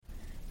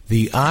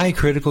The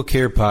iCritical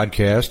Care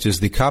podcast is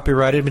the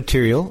copyrighted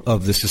material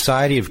of the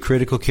Society of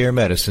Critical Care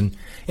Medicine,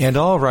 and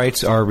all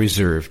rights are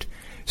reserved.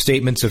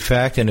 Statements of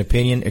fact and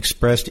opinion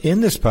expressed in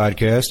this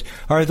podcast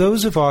are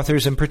those of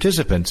authors and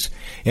participants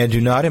and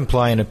do not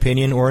imply an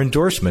opinion or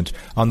endorsement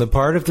on the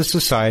part of the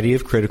Society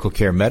of Critical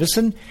Care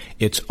Medicine,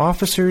 its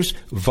officers,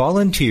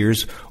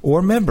 volunteers,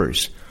 or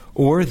members,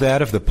 or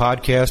that of the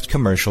podcast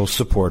commercial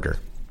supporter.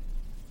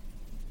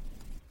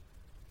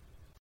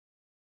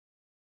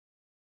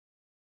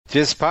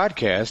 This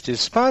podcast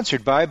is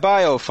sponsored by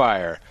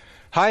BioFire.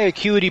 High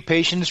acuity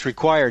patients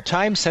require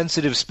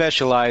time-sensitive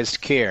specialized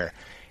care.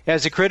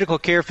 As a critical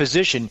care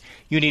physician,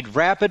 you need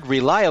rapid,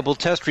 reliable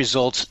test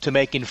results to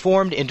make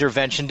informed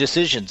intervention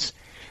decisions.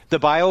 The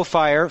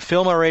BioFire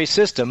FilmArray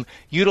system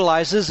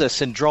utilizes a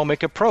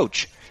syndromic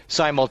approach,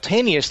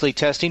 simultaneously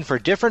testing for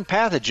different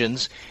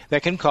pathogens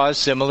that can cause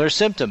similar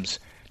symptoms,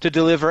 to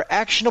deliver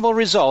actionable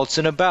results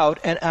in about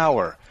an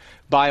hour.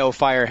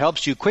 BioFire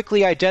helps you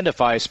quickly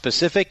identify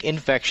specific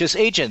infectious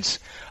agents,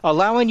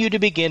 allowing you to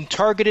begin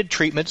targeted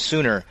treatment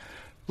sooner.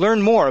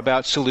 Learn more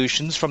about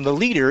solutions from the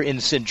leader in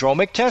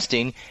syndromic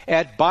testing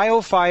at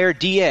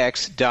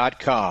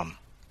biofiredx.com.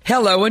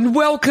 Hello and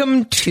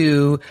welcome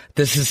to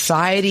the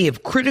Society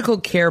of Critical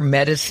Care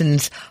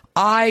Medicine's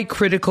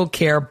iCritical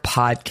Care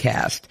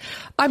podcast.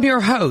 I'm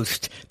your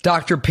host,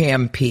 Dr.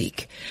 Pam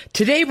Peeke.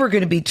 Today we're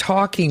going to be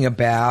talking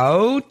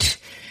about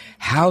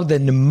how the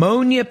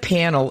pneumonia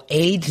panel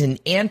aids in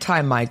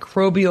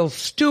antimicrobial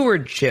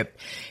stewardship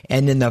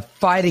and in the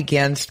fight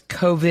against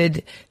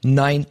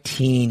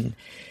COVID-19.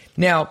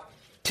 Now,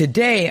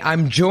 today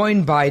I'm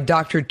joined by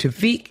Dr.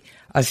 Tufik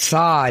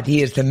Assad.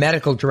 He is the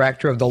medical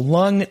director of the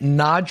Lung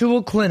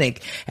Nodule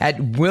Clinic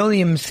at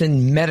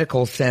Williamson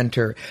Medical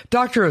Center.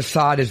 Dr.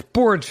 Assad is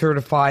board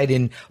certified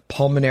in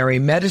pulmonary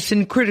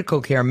medicine,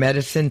 critical care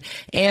medicine,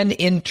 and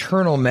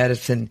internal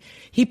medicine.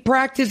 He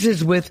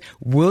practices with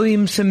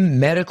Williamson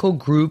Medical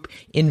Group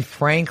in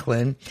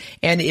Franklin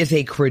and is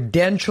a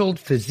credentialed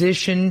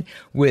physician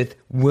with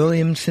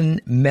Williamson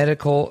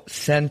Medical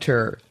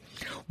Center.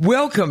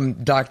 Welcome,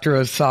 Dr.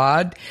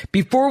 Assad.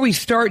 Before we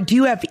start, do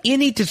you have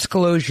any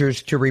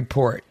disclosures to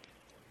report?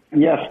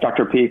 Yes,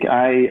 Dr. Peeke.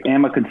 I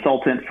am a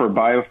consultant for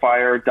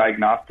BioFire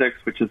Diagnostics,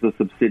 which is a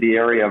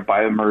subsidiary of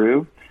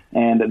bioMérieux,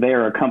 and they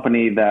are a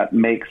company that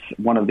makes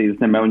one of these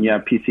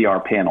pneumonia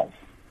PCR panels.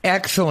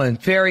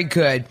 Excellent. Very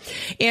good.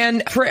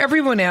 And for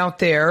everyone out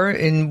there,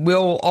 and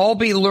we'll all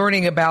be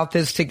learning about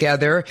this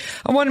together,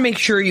 I want to make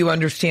sure you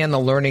understand the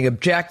learning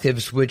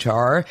objectives, which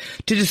are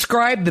to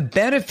describe the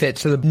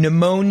benefits of the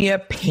pneumonia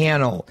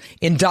panel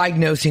in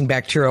diagnosing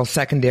bacterial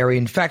secondary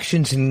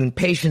infections in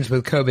patients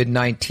with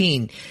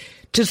COVID-19.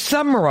 To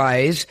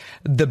summarize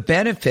the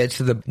benefits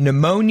of the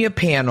pneumonia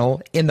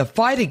panel in the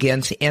fight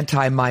against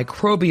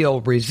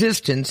antimicrobial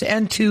resistance,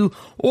 and to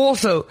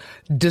also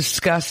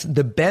discuss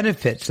the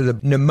benefits of the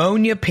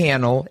pneumonia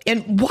panel.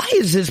 And why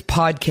is this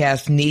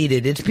podcast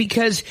needed? It's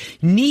because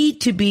you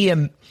need to be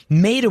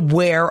made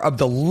aware of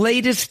the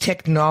latest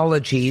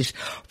technologies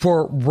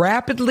for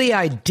rapidly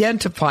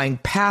identifying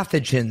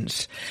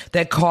pathogens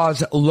that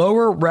cause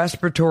lower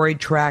respiratory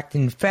tract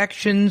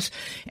infections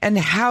and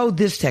how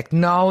this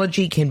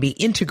technology can be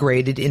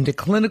integrated into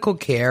clinical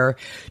care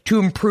to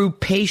improve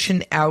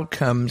patient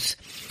outcomes.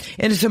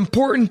 And it's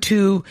important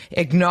to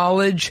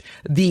acknowledge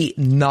the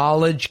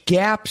knowledge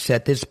gaps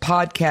that this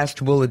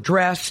podcast will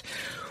address,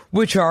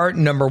 which are,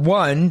 number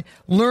one,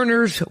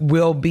 learners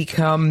will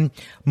become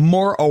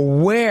more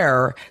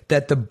aware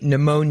that the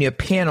pneumonia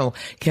panel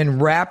can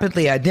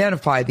rapidly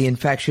identify the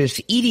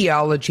infectious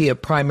etiology of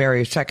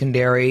primary or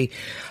secondary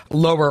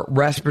lower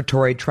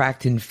respiratory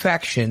tract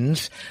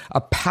infections,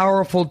 a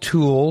powerful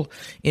tool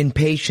in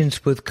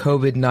patients with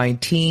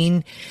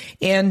COVID-19,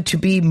 and to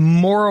be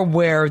more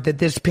aware that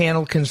this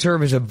panel can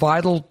serve as a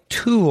vital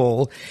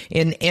tool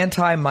in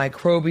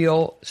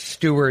antimicrobial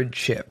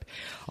stewardship.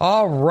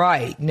 All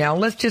right. Now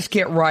let's just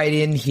get right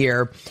in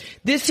here.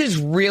 This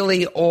is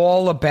really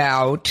all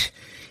about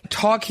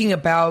talking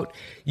about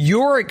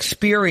your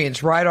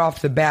experience right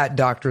off the bat,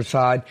 Dr.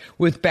 Assad,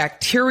 with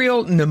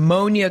bacterial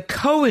pneumonia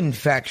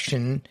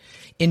co-infection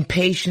in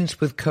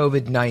patients with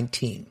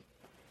COVID-19.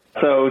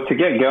 So to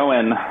get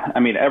going,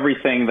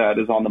 everything that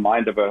is on the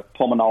mind of a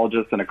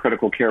pulmonologist and a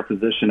critical care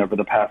physician over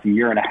the past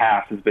year and a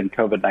half has been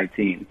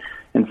COVID-19.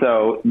 And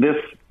so this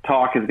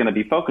talk is going to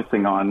be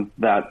focusing on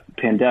that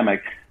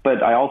pandemic.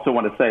 But I also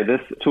want to say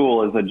this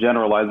tool is a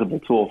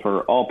generalizable tool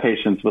for all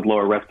patients with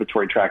lower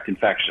respiratory tract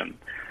infection.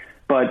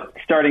 But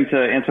starting to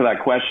answer that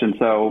question,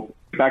 so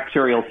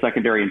bacterial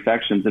secondary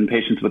infections in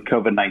patients with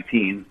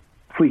COVID-19,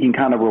 if we can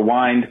kind of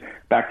rewind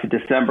back to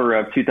December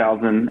of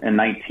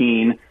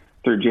 2019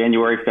 through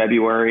January,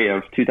 February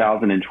of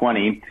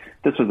 2020,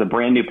 this was a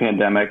brand new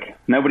pandemic.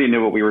 Nobody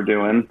knew what we were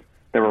doing.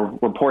 There were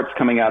reports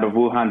coming out of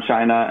Wuhan,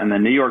 China, and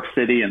then New York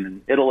City, and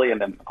then Italy,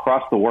 and then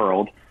across the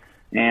world.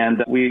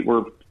 And we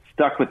were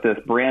stuck with this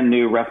brand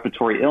new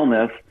respiratory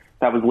illness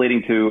that was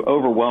leading to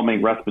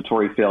overwhelming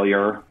respiratory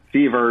failure,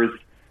 fevers,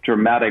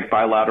 dramatic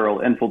bilateral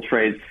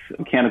infiltrates,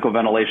 mechanical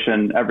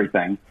ventilation,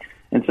 everything.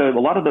 And so a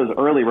lot of those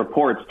early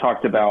reports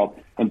talked about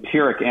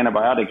empiric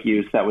antibiotic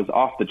use that was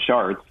off the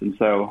charts. And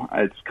so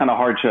it's kind of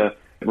hard to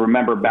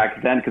remember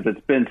back then because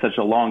it's been such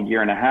a long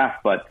year and a half,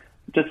 but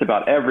just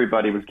about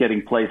everybody was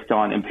getting placed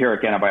on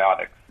empiric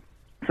antibiotics.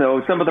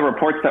 So some of the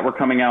reports that were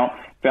coming out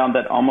found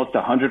that almost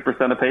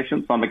 100% of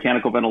patients on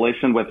mechanical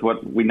ventilation with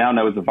what we now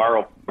know is a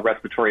viral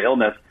respiratory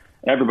illness,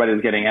 everybody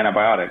was getting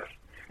antibiotics.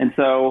 And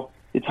so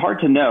it's hard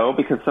to know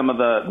because some of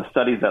the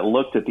studies that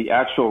looked at the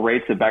actual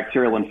rates of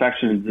bacterial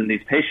infections in these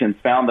patients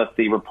found that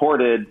the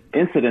reported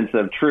incidence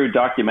of true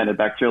documented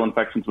bacterial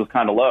infections was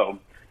kind of low.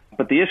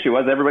 But the issue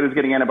was everybody was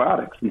getting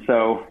antibiotics. And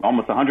so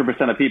almost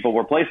 100% of people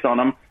were placed on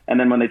them. And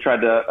then when they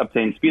tried to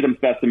obtain sputum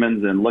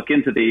specimens and look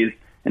into these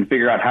and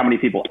figure out how many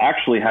people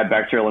actually had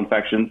bacterial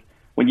infections,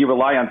 when you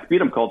rely on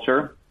sputum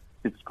culture,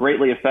 it's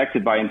greatly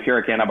affected by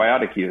empiric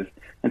antibiotic use.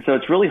 And so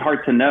it's really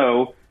hard to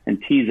know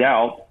and tease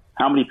out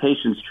how many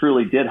patients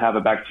truly did have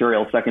a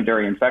bacterial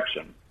secondary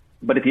infection.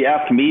 But if you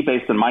ask me,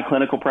 based on my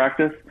clinical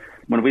practice,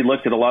 when we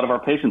looked at a lot of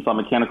our patients on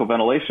mechanical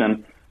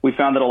ventilation, we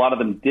found that a lot of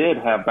them did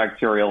have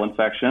bacterial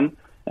infection.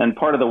 And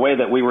part of the way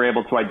that we were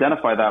able to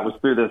identify that was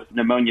through this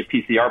pneumonia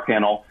PCR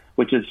panel,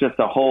 which is just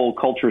a whole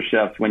culture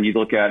shift when you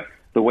look at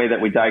the way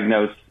that we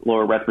diagnose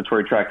lower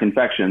respiratory tract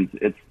infections.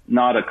 It's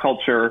not a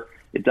culture.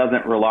 It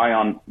doesn't rely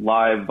on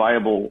live,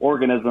 viable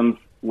organisms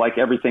like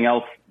everything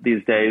else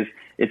these days.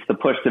 It's the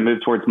push to move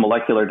towards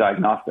molecular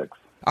diagnostics.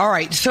 All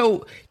right.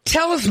 So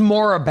tell us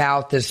more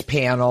about this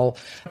panel.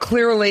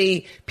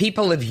 Clearly,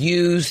 people have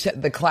used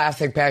the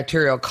classic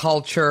bacterial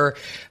culture,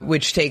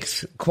 which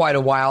takes quite a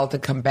while to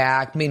come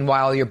back.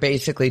 Meanwhile, you're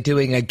basically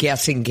doing a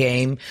guessing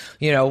game.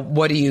 You know,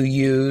 what do you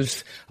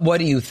use? What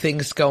do you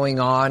think's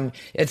going on,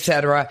 et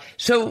cetera?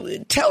 So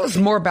tell us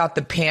more about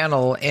the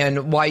panel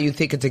and why you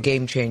think it's a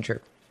game changer.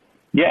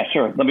 Yeah,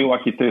 sure. Let me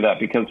walk you through that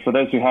because for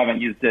those who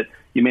haven't used it,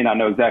 you may not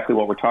know exactly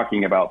what we're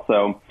talking about.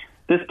 So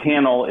this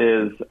panel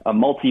is a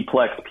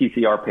multiplex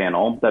PCR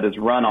panel that is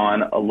run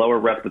on a lower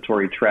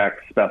respiratory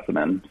tract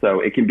specimen.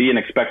 So it can be an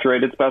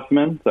expectorated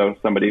specimen, so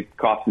somebody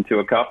coughs into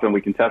a cup and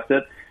we can test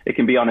it. It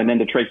can be on an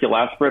endotracheal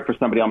aspirate for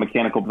somebody on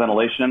mechanical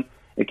ventilation.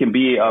 It can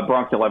be a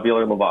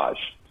bronchoalveolar lavage.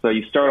 So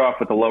you start off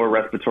with a lower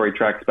respiratory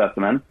tract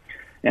specimen,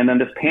 and then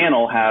this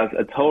panel has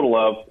a total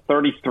of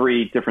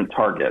 33 different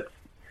targets.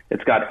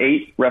 It's got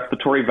 8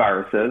 respiratory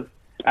viruses.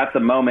 At the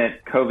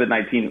moment,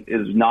 COVID-19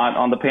 is not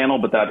on the panel,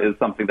 but that is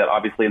something that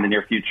obviously in the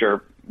near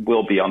future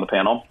will be on the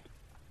panel.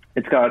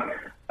 It's got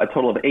a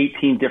total of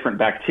 18 different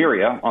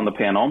bacteria on the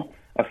panel,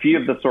 a few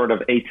of the sort of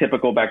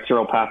atypical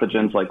bacterial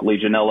pathogens like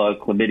Legionella,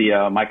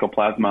 Chlamydia,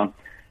 Mycoplasma,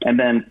 and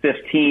then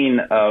 15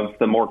 of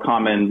the more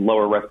common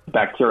lower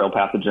bacterial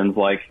pathogens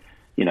like,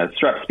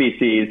 strep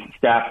species,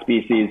 staph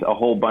species, a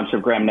whole bunch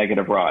of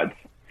gram-negative rods.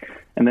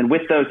 And then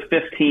with those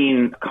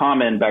 15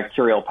 common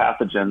bacterial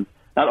pathogens,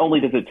 not only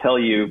does it tell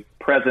you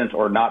present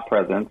or not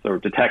present, or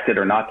detected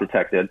or not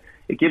detected,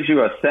 it gives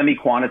you a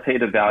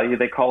semi-quantitative value.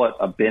 They call it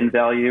a bin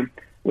value,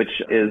 which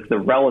is the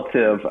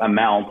relative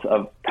amount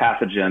of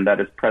pathogen that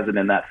is present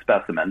in that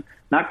specimen.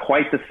 Not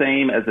quite the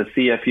same as a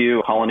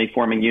CFU,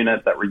 colony-forming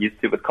unit, that we're used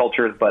to with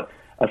cultures, but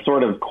a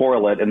sort of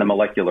correlate in the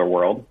molecular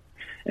world.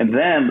 And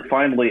then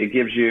finally, it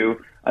gives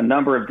you a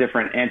number of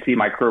different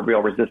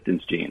antimicrobial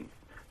resistance genes.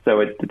 So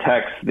it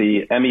detects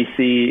the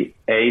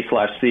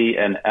M.S.C.I/C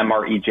and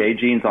MREJ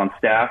genes on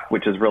staph,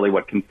 which is really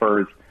what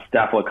confers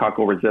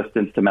staphylococcal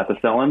resistance to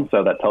methicillin.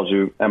 So that tells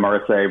you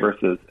MRSA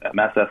versus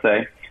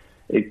MSSA.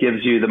 It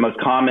gives you the most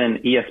common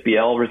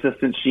ESBL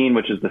resistance gene,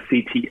 which is the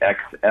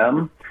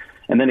CTXM.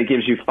 And then it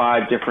gives you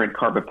 5 different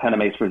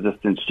carbapenemase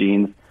resistance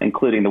genes,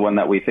 including the one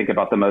that we think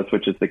about the most,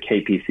 which is the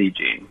KPC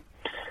gene.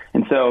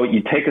 And so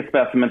you take a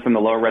specimen from the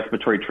lower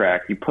respiratory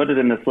tract, you put it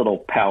in this little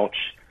pouch.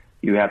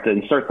 You have to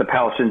insert the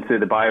pouch into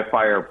the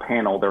BioFire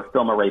panel, their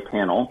FilmArray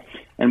panel,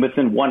 and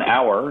within 1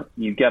 hour,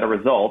 you get a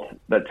result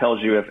that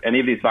tells you if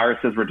any of these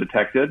viruses were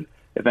detected,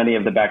 if any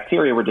of the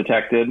bacteria were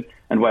detected,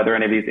 and whether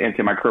any of these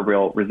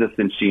antimicrobial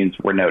resistance genes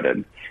were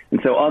noted. And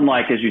so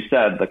unlike, as you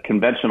said, the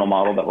conventional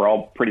model that we're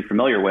all pretty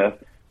familiar with,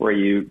 where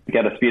you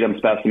get a sputum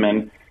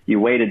specimen, you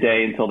wait a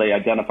day until they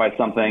identify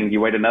something, you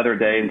wait another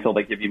day until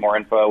they give you more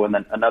info, and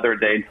then another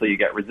day until you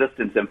get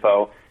resistance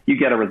info, you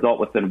get a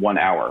result within 1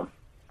 hour.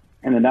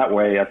 And in that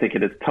way, I think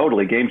it is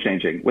totally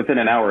game-changing. Within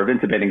an hour of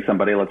intubating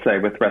somebody, let's say,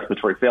 with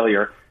respiratory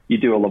failure, you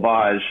do a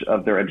lavage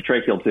of their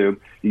endotracheal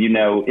tube. You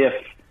know if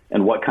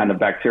and what kind of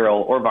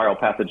bacterial or viral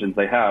pathogens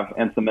they have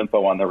and some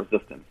info on their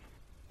resistance.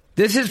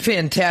 This is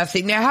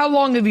fantastic. Now, how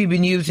long have you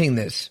been using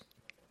this?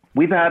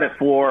 We've had it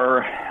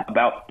for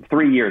about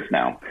 3 years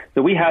now.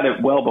 So we had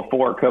it well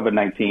before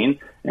COVID-19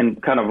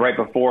 and kind of right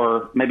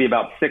before, maybe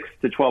about 6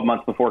 to 12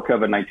 months before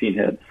COVID-19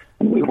 hit.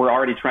 And we were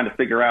already trying to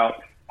figure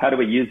out, how do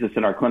we use this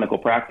in our clinical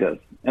practice?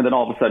 And then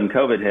all of a sudden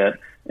COVID hit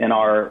and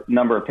our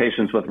number of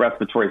patients with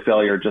respiratory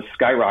failure just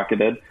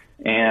skyrocketed.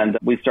 And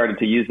we started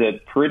to use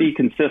it pretty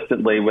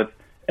consistently with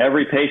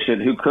every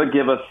patient who could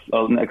give us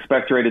an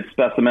expectorated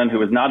specimen who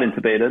was not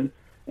intubated,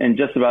 and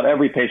just about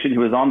every patient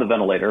who was on the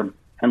ventilator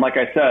And like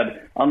I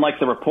said, unlike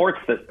the reports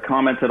that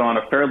commented on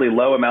a fairly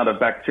low amount of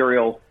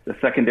bacterial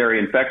secondary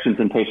infections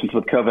in patients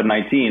with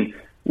COVID-19,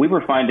 we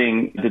were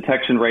finding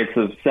detection rates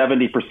of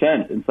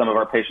 70% in some of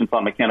our patients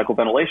on mechanical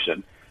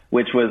ventilation,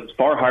 which was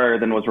far higher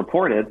than was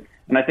reported.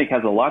 And I think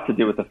has a lot to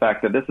do with the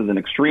fact that this is an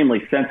extremely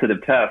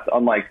sensitive test,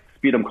 unlike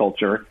sputum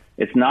culture.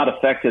 It's not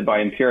affected by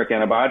empiric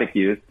antibiotic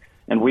use.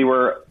 And we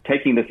were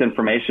taking this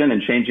information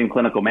and changing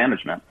clinical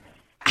management.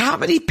 How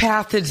many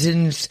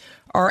pathogens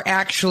are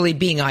actually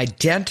being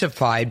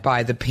identified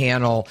by the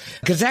panel?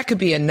 Because that could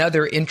be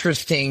another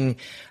interesting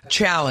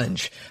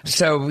challenge.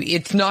 So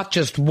it's not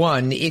just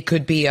one, it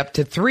could be up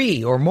to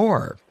 3 or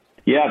more.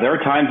 Yeah, there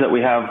are times that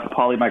we have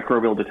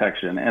polymicrobial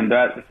detection, and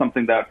that is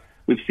something that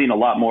we've seen a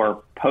lot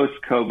more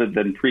post-COVID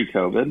than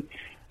pre-COVID.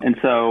 And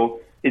so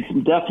it's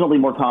definitely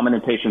more common in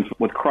patients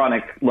with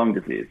chronic lung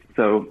disease.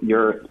 So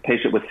your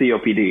patient with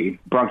COPD,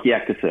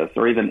 bronchiectasis,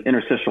 or even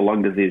interstitial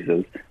lung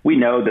diseases, we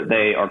know that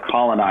they are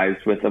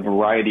colonized with a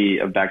variety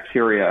of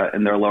bacteria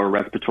in their lower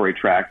respiratory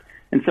tract.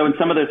 And so in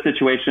some of those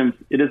situations,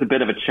 it is a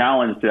bit of a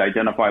challenge to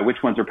identify which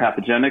ones are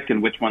pathogenic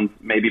and which ones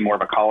may be more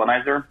of a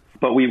colonizer.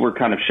 But we were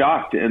kind of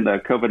shocked in the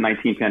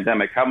COVID-19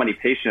 pandemic how many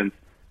patients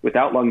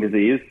without lung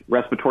disease,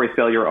 respiratory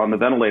failure on the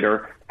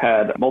ventilator,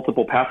 had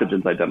multiple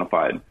pathogens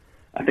identified.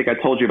 I think I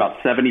told you about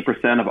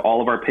 70% of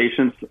all of our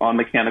patients on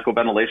mechanical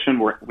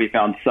ventilation we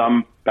found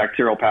some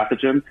bacterial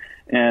pathogen,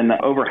 and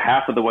over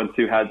half of the ones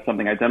who had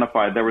something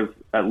identified, there was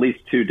at least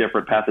 2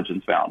 different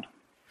pathogens found.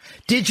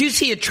 Did you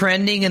see a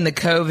trending in the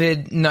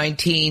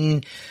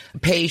COVID-19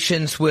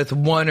 patients with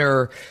 1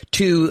 or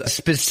 2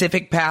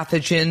 specific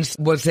pathogens?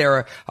 Was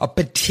there a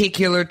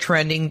particular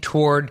trending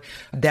toward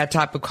that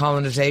type of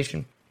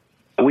colonization?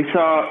 We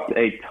saw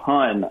a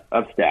ton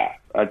of staff,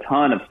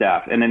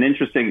 and an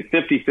interesting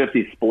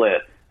 50-50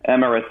 split,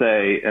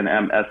 MRSA and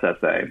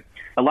MSSA.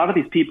 A lot of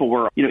these people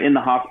were, in the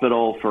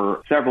hospital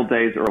for several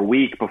days or a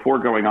week before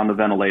going on the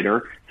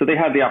ventilator, so they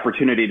had the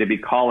opportunity to be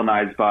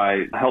colonized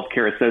by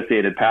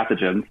healthcare-associated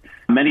pathogens.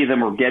 Many of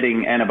them were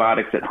getting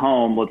antibiotics at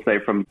home, let's say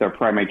from their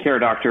primary care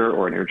doctor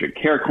or an urgent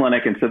care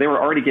clinic, and so they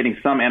were already getting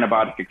some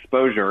antibiotic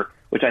exposure,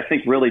 which I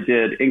think really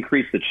did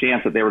increase the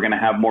chance that they were going to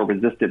have more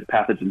resistant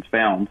pathogens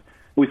found.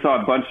 We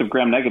saw a bunch of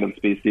gram-negative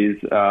species,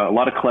 a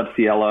lot of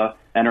Klebsiella,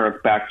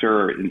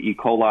 Enterobacter, and E.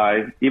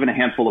 coli, even a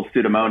handful of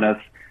Pseudomonas.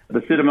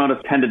 The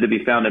Pseudomonas tended to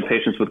be found in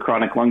patients with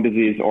chronic lung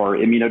disease or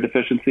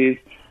immunodeficiencies.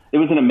 It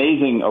was an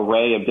amazing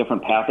array of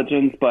different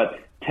pathogens, but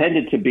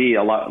tended to be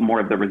a lot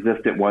more of the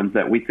resistant ones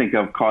that we think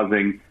of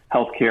causing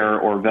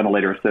healthcare or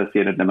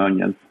ventilator-associated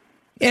pneumonias.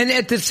 And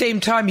at the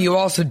same time, you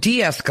also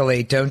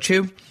de-escalate, don't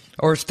you?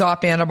 Or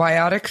stop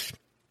antibiotics?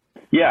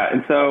 Yeah,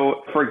 and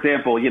so, for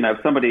example, if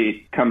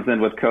somebody comes in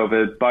with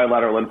COVID,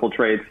 bilateral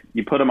infiltrates,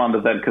 you put them on the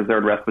vent because they're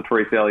in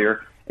respiratory failure,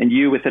 and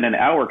you, within an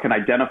hour, can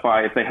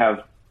identify if they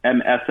have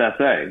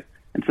MSSA.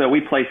 And so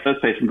we place those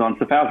patients on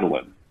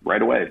cefazolin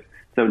right away.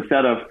 So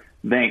instead of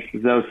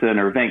vancomycin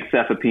or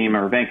vancomycin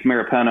or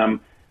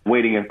vancomycin,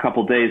 waiting a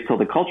couple days till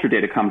the culture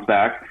data comes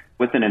back,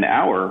 within an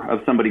hour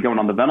of somebody going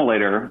on the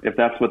ventilator, if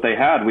that's what they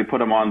had, we put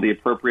them on the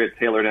appropriate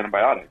tailored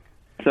antibiotic.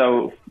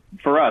 So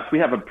for us, we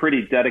have a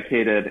pretty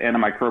dedicated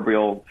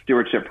antimicrobial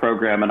stewardship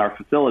program in our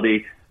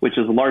facility, which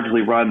is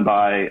largely run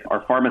by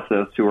our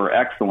pharmacists who are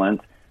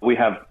excellent. We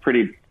have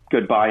pretty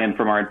good buy-in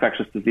from our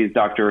infectious disease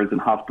doctors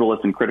and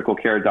hospitalists and critical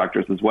care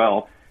doctors as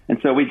well. And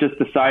so we just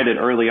decided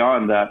early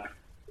on that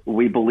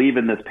we believe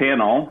in this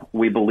panel,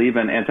 we believe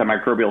in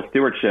antimicrobial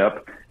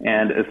stewardship,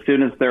 and as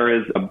soon as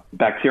there is a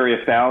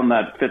bacteria found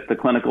that fits the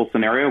clinical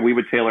scenario, we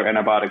would tailor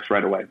antibiotics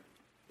right away.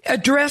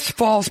 Address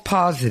false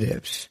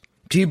positives.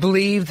 Do you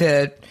believe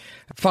that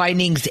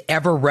findings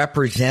ever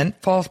represent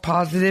false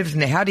positives?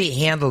 And how do you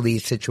handle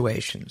these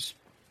situations?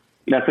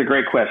 That's a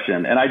great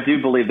question. And I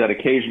do believe that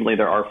occasionally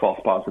there are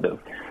false positives.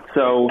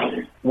 So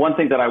one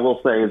thing that I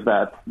will say is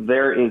that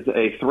there is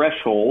a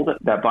threshold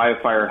that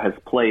BioFire has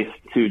placed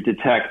to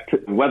detect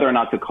whether or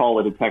not to call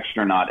a detection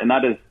or not, and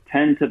that is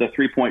 10 to the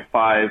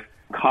 3.5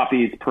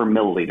 copies per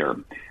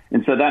milliliter.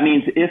 And so that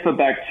means if a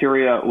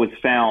bacteria was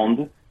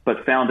found,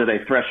 but found at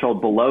a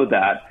threshold below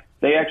that,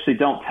 they actually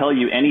don't tell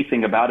you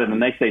anything about it,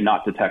 and they say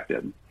not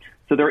detected.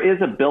 So there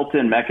is a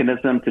built-in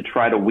mechanism to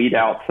try to weed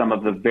out some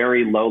of the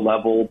very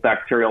low-level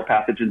bacterial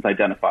pathogens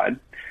identified.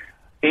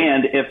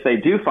 And if they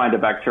do find a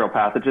bacterial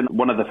pathogen,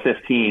 one of the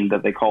 15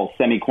 that they call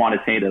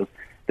semi-quantitative,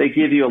 they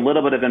give you a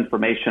little bit of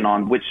information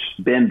on which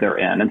bin they're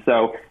in. And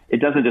so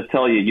it doesn't just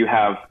tell you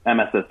have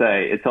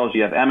MSSA. It tells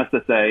you have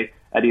MSSA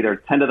at either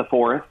 10 to the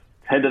 4th,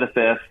 10 to the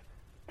 5th,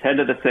 10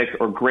 to the 6th,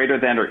 or greater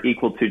than or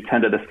equal to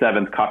 10 to the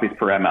 7th copies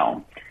per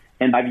ml.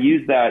 And I've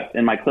used that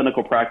in my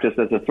clinical practice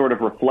as a sort of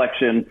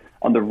reflection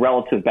on the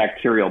relative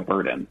bacterial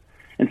burden.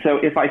 And so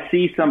if I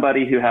see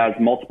somebody who has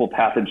multiple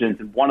pathogens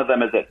and one of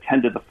them is at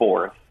 10 to the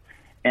 4th,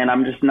 and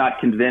I'm just not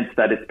convinced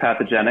that it's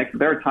pathogenic,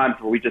 there are times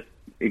where we just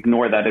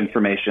ignore that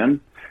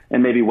information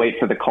and maybe wait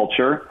for the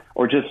culture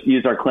or just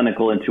use our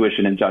clinical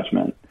intuition and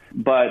judgment.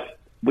 But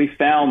we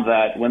found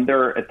that when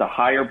they're at the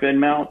higher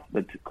bin mount,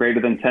 that's greater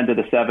than 10 to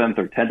the 7th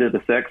or 10 to the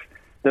 6th,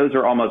 those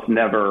are almost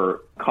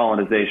never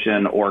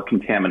colonization or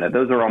contaminant.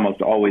 Those are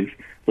almost always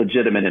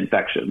legitimate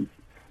infections.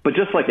 But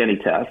just like any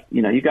test,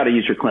 you've got to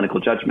use your clinical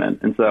judgment.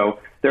 And so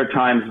there are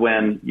times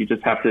when you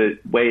just have to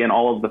weigh in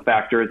all of the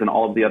factors and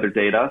all of the other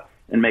data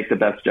and make the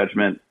best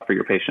judgment for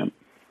your patient.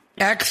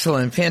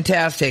 Excellent.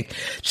 Fantastic.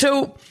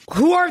 So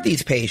who are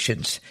these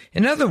patients?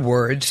 In other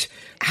words,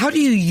 how do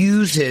you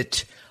use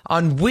it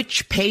on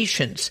which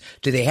patients?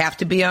 Do they have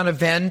to be on a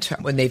vent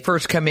when they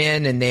first come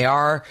in and they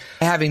are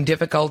having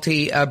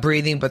difficulty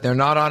breathing, but they're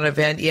not on a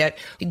vent yet?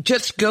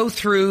 Just go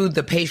through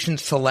the patient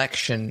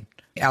selection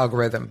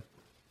algorithm.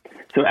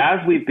 So as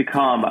we've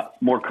become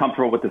more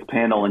comfortable with this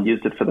panel and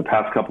used it for the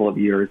past couple of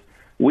years,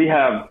 we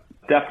have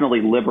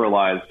definitely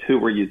liberalized who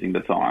we're using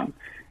this on.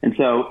 And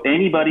so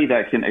anybody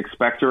that can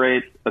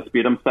expectorate a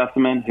sputum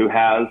specimen who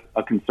has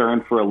a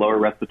concern for a lower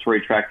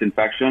respiratory tract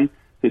infection,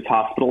 who's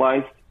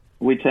hospitalized,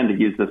 we tend to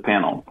use this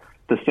panel.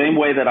 The same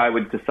way that I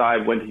would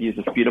decide when to use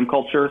a sputum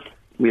culture,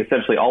 we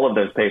essentially, all of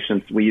those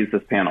patients, we use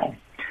this panel.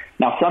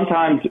 Now,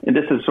 sometimes, and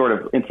this is sort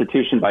of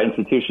institution by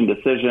institution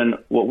decision,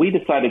 what we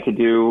decided to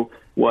do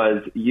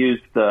was use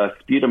the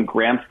sputum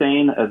gram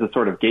stain as a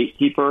sort of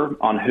gatekeeper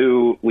on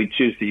who we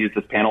choose to use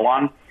this panel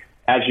on.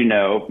 As you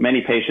know,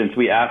 many patients,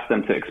 we ask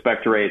them to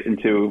expectorate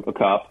into a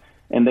cup,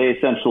 and they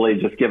essentially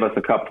just give us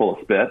a cup full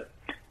of spit.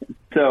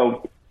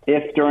 So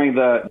if during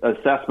the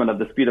assessment of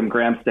the sputum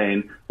gram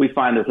stain, we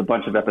find there's a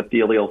bunch of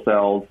epithelial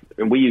cells,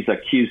 and we use a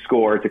Q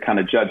score to kind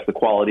of judge the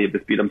quality of the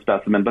sputum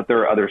specimen, but there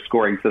are other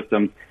scoring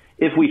systems.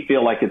 If we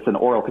feel like it's an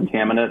oral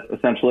contaminant,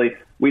 essentially,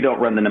 we don't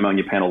run the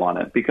pneumonia panel on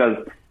it because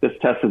this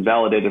test is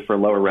validated for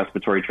lower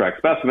respiratory tract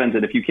specimens,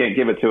 and if you can't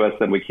give it to us,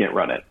 then we can't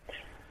run it.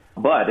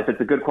 But if it's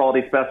a good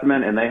quality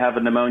specimen and they have a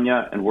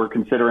pneumonia and we're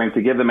considering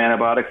to give them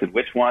antibiotics and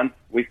which ones,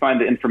 we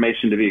find the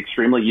information to be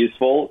extremely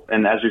useful.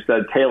 And as you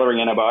said, tailoring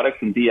antibiotics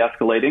and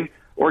de-escalating,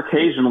 or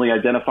occasionally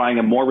identifying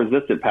a more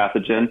resistant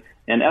pathogen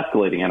and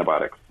escalating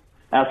antibiotics.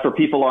 As for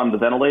people on the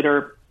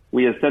ventilator,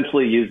 we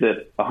essentially use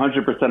it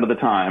 100% of the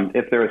time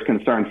if there is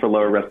concern for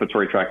lower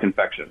respiratory tract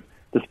infection.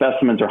 The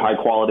specimens are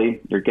high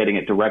quality. You're getting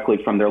it directly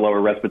from their lower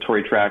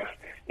respiratory tracts,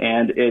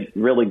 and it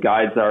really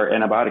guides our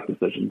antibiotic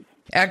decisions.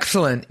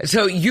 Excellent.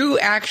 So you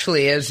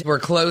actually, as we're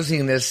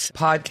closing this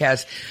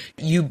podcast,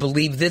 you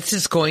believe this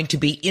is going to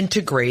be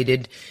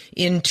integrated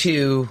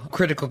into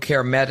critical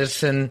care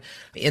medicine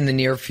in the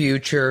near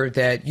future,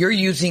 that you're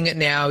using it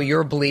now,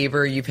 you're a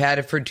believer, you've had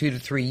it for 2 to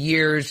 3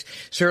 years,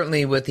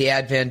 certainly with the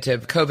advent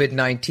of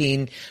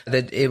COVID-19,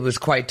 that it was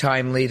quite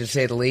timely to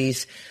say the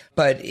least.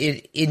 But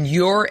in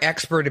your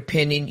expert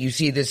opinion, you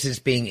see this as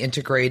being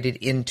integrated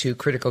into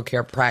critical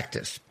care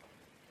practice.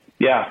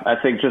 Yeah, I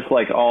think just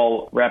like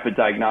all rapid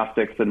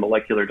diagnostics and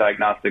molecular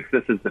diagnostics,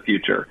 this is the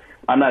future.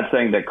 I'm not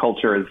saying that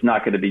culture is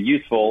not going to be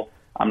useful.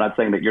 I'm not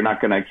saying that you're not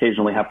going to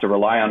occasionally have to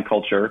rely on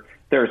culture.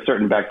 There are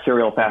certain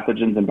bacterial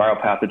pathogens and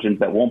biopathogens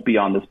that won't be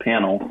on this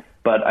panel,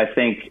 but I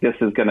think this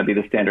is going to be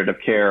the standard of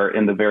care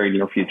in the very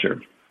near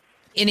future.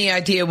 Any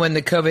idea when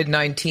the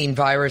COVID-19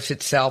 virus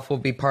itself will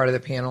be part of the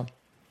panel?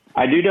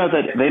 I do know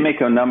that they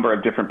make a number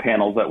of different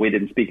panels that we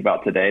didn't speak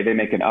about today. They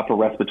make an upper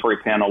respiratory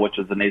panel, which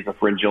is a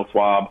nasopharyngeal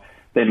swab.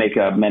 They make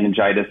a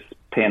meningitis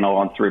panel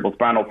on cerebral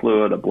spinal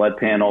fluid, a blood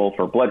panel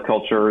for blood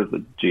cultures, a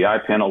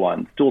GI panel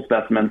on stool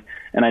specimens.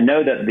 And I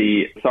know that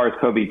the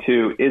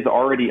SARS-CoV-2 is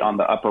already on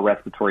the upper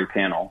respiratory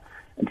panel.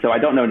 And so I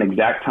don't know an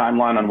exact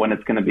timeline on when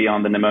it's going to be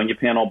on the pneumonia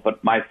panel,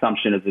 but my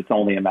assumption is it's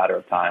only a matter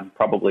of time,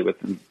 probably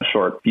within a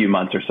short few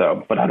months or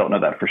so, but I don't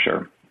know that for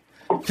sure.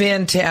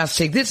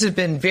 Fantastic. This has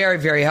been very,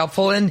 very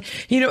helpful. And,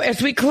 as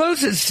we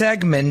close this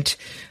segment,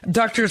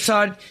 Dr.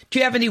 Assad, do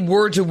you have any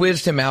words of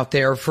wisdom out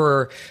there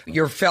for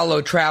your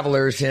fellow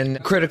travelers in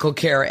critical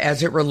care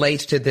as it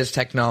relates to this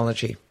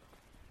technology?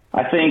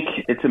 I think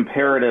it's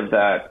imperative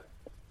that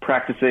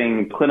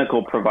practicing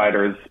clinical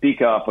providers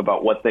speak up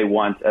about what they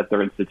want at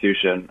their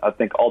institution. I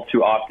think all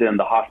too often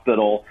the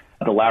hospital,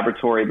 the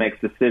laboratory makes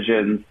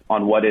decisions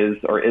on what is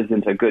or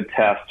isn't a good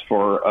test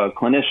for a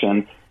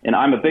clinician. And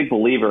I'm a big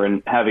believer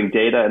in having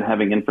data and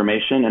having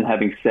information and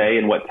having say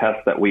in what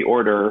tests that we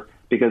order,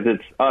 because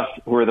it's us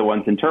who are the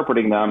ones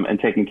interpreting them and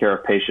taking care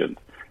of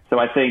patients. So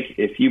I think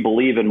if you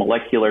believe in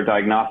molecular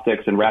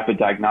diagnostics and rapid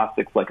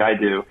diagnostics like I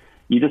do,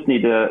 you just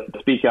need to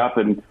speak up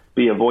and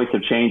be a voice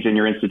of change in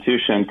your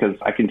institution, because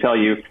I can tell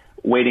you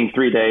waiting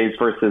 3 days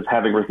versus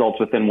having results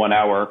within 1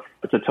 hour,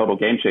 it's a total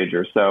game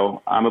changer.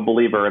 So I'm a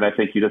believer, and I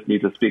think you just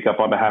need to speak up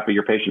on behalf of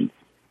your patients.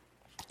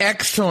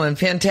 Excellent.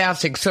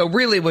 Fantastic. So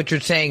really what you're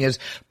saying is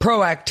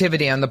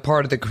proactivity on the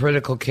part of the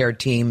critical care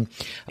team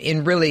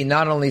in really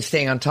not only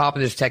staying on top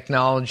of this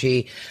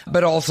technology,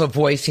 but also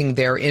voicing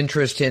their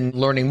interest in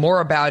learning more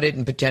about it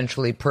and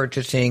potentially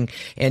purchasing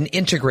and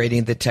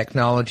integrating the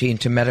technology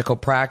into medical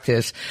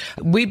practice.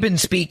 We've been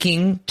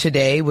speaking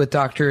today with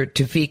Dr.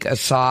 Tufik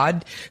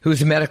Assad, who's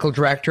the medical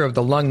director of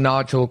the Lung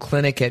Nodule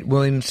Clinic at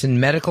Williamson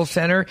Medical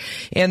Center.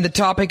 And the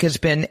topic has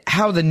been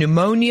how the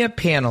pneumonia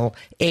panel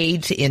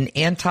aids in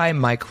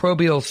antimicrobial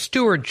antimicrobial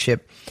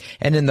stewardship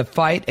and in the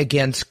fight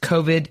against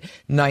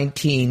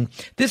COVID-19.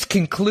 This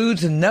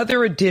concludes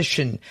another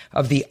edition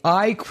of the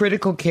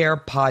iCritical Care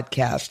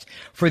podcast.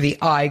 For the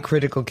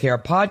iCritical Care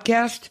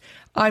podcast,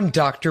 I'm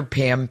Dr.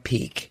 Pam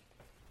Peeke.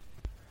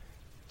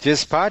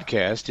 This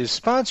podcast is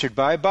sponsored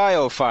by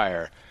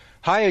BioFire.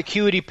 High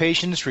acuity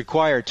patients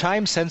require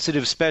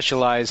time-sensitive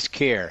specialized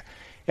care.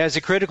 As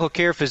a critical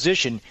care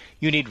physician,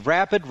 you need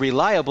rapid,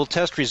 reliable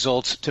test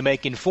results to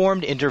make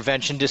informed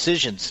intervention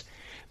decisions.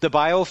 The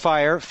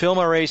BioFire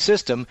FilmArray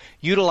system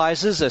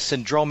utilizes a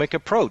syndromic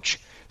approach,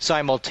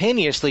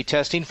 simultaneously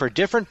testing for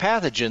different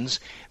pathogens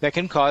that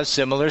can cause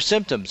similar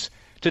symptoms,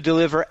 to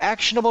deliver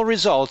actionable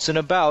results in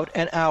about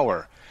an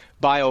hour.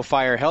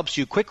 BioFire helps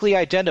you quickly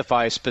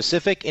identify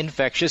specific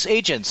infectious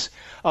agents,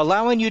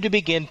 allowing you to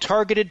begin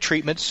targeted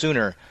treatment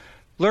sooner.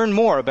 Learn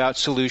more about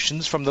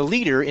solutions from the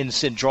leader in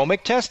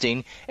syndromic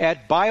testing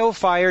at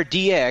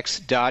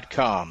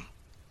biofiredx.com.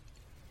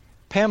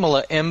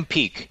 Pamela M.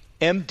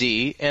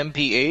 M.D.,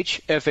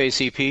 M.Ph.,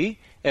 FACP,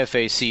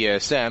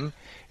 FACSM,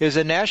 is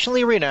a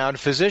nationally renowned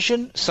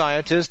physician,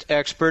 scientist,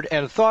 expert,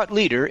 and thought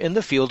leader in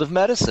the field of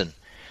medicine.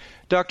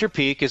 Dr.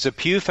 Peeke is a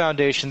Pew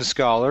Foundation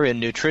Scholar in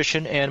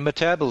Nutrition and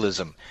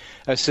Metabolism,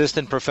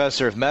 Assistant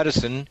Professor of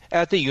Medicine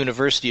at the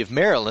University of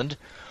Maryland,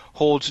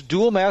 holds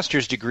dual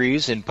master's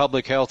degrees in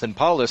Public Health and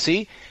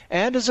Policy,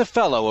 and is a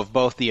Fellow of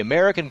both the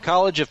American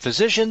College of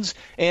Physicians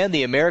and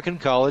the American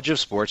College of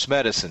Sports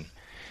Medicine.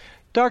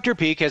 Dr.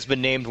 Peeke has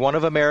been named one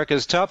of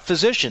America's top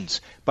physicians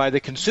by the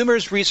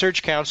Consumers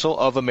Research Council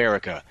of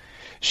America.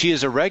 She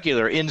is a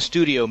regular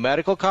in-studio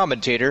medical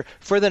commentator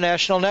for the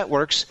national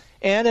networks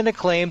and an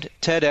acclaimed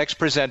TEDx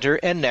presenter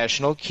and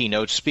national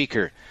keynote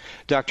speaker.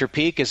 Dr.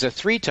 Peeke is a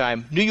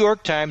 3-time New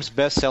York Times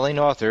best-selling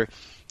author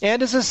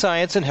and is a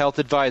science and health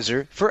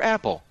advisor for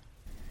Apple.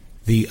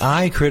 The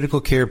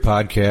iCritical Care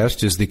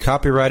podcast is the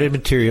copyrighted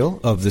material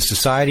of the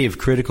Society of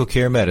Critical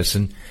Care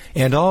Medicine,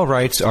 and all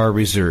rights are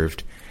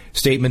reserved.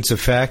 Statements of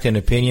fact and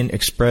opinion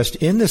expressed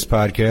in this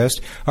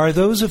podcast are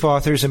those of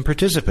authors and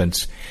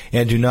participants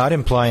and do not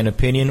imply an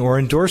opinion or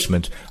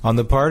endorsement on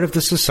the part of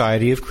the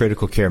Society of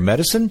Critical Care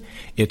Medicine,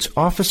 its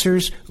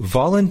officers,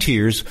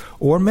 volunteers,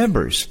 or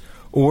members,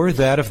 or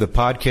that of the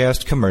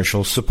podcast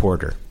commercial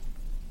supporter.